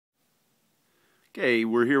Okay,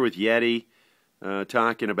 we're here with Yeti,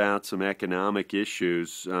 talking about some economic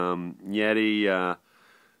issues. Yeti,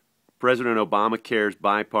 President Obamacare's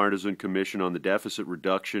bipartisan commission on the deficit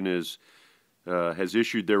reduction has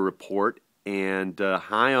issued their report, and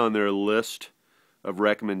high on their list of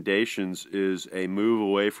recommendations is a move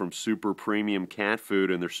away from super premium cat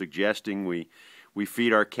food, and they're suggesting we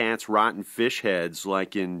feed our cats rotten fish heads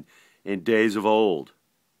like in days of old.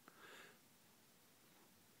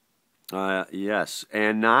 Yes,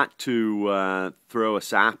 and not to throw a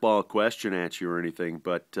softball question at you or anything,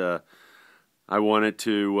 but I wanted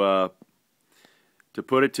to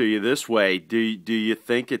put it to you this way: Do you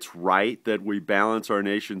think it's right that we balance our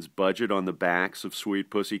nation's budget on the backs of sweet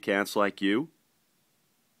pussycats like you?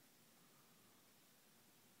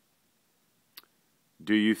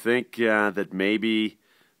 Do you think that maybe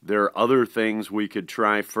there are other things we could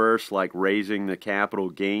try first, like raising the capital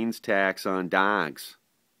gains tax on dogs?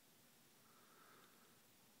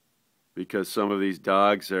 Because some of these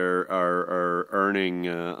dogs are earning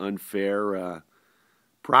unfair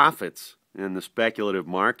profits in the speculative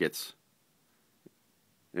markets,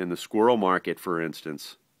 in the squirrel market, for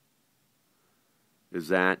instance. Is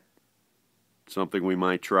that something we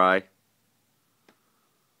might try?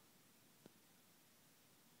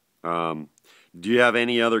 Do you have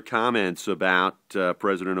any other comments about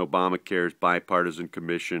President Obamacare's bipartisan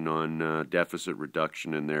commission on deficit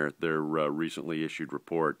reduction in their recently issued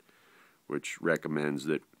report, which recommends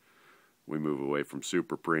that we move away from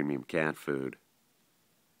super premium cat food?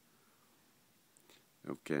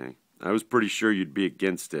 Okay. I was pretty sure you'd be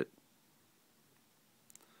against it.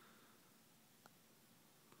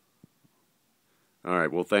 All right.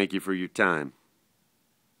 Well, thank you for your time.